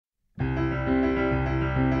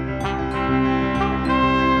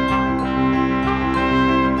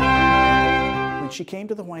she came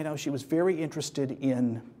to the White House, she was very interested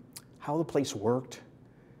in how the place worked.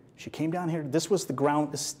 She came down here. This was the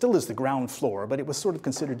ground, this still is the ground floor, but it was sort of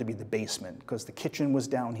considered to be the basement because the kitchen was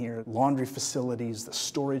down here, laundry facilities, the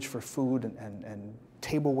storage for food and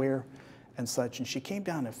tableware and such. And she came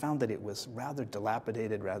down and found that it was rather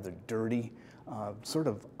dilapidated, rather dirty, sort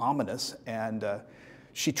of ominous. And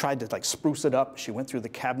she tried to like spruce it up. She went through the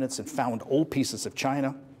cabinets and found old pieces of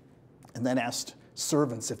china and then asked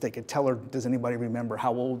servants if they could tell her, does anybody remember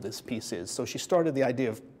how old this piece is? So she started the idea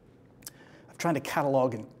of trying to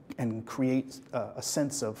catalog and create a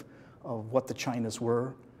sense of what the chinas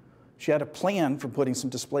were. She had a plan for putting some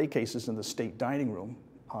display cases in the state dining room,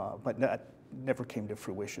 but that never came to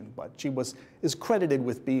fruition. But she is credited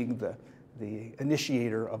with being the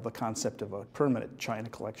initiator of the concept of a permanent china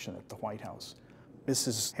collection at the White House.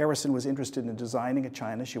 Mrs. Harrison was interested in designing a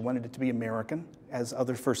china. She wanted it to be American. As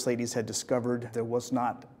other first ladies had discovered, there was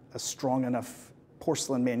not a strong enough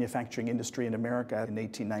porcelain manufacturing industry in America in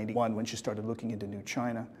 1891 when she started looking into new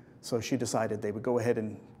china. So she decided they would go ahead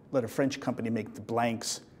and let a French company make the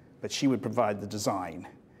blanks, but she would provide the design.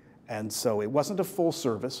 And so it wasn't a full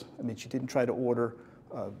service. I mean, she didn't try to order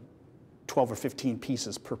 12 or 15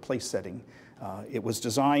 pieces per place setting. It was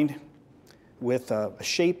designed with a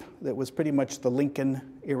shape that was pretty much the Lincoln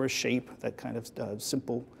era shape, that kind of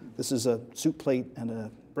simple. This is a soup plate and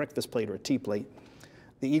a breakfast plate or a tea plate.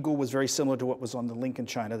 The eagle was very similar to what was on the Lincoln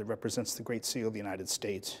china that represents the Great Seal of the United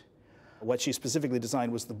States. What she specifically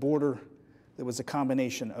designed was the border. There was a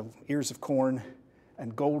combination of ears of corn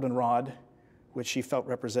and goldenrod, which she felt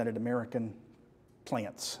represented American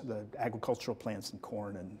plants, the agricultural plants and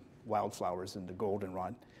corn and wildflowers and the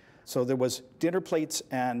goldenrod. So there was dinner plates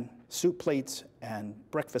and soup plates and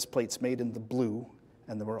breakfast plates made in the blue,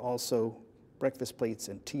 and there were also breakfast plates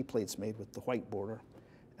and tea plates made with the white border,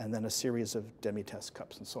 and then a series of demi-tasse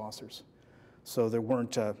cups and saucers. So there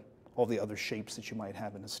weren't all the other shapes that you might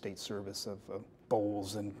have in a state service of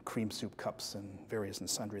bowls and cream soup cups and various and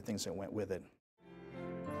sundry things that went with it.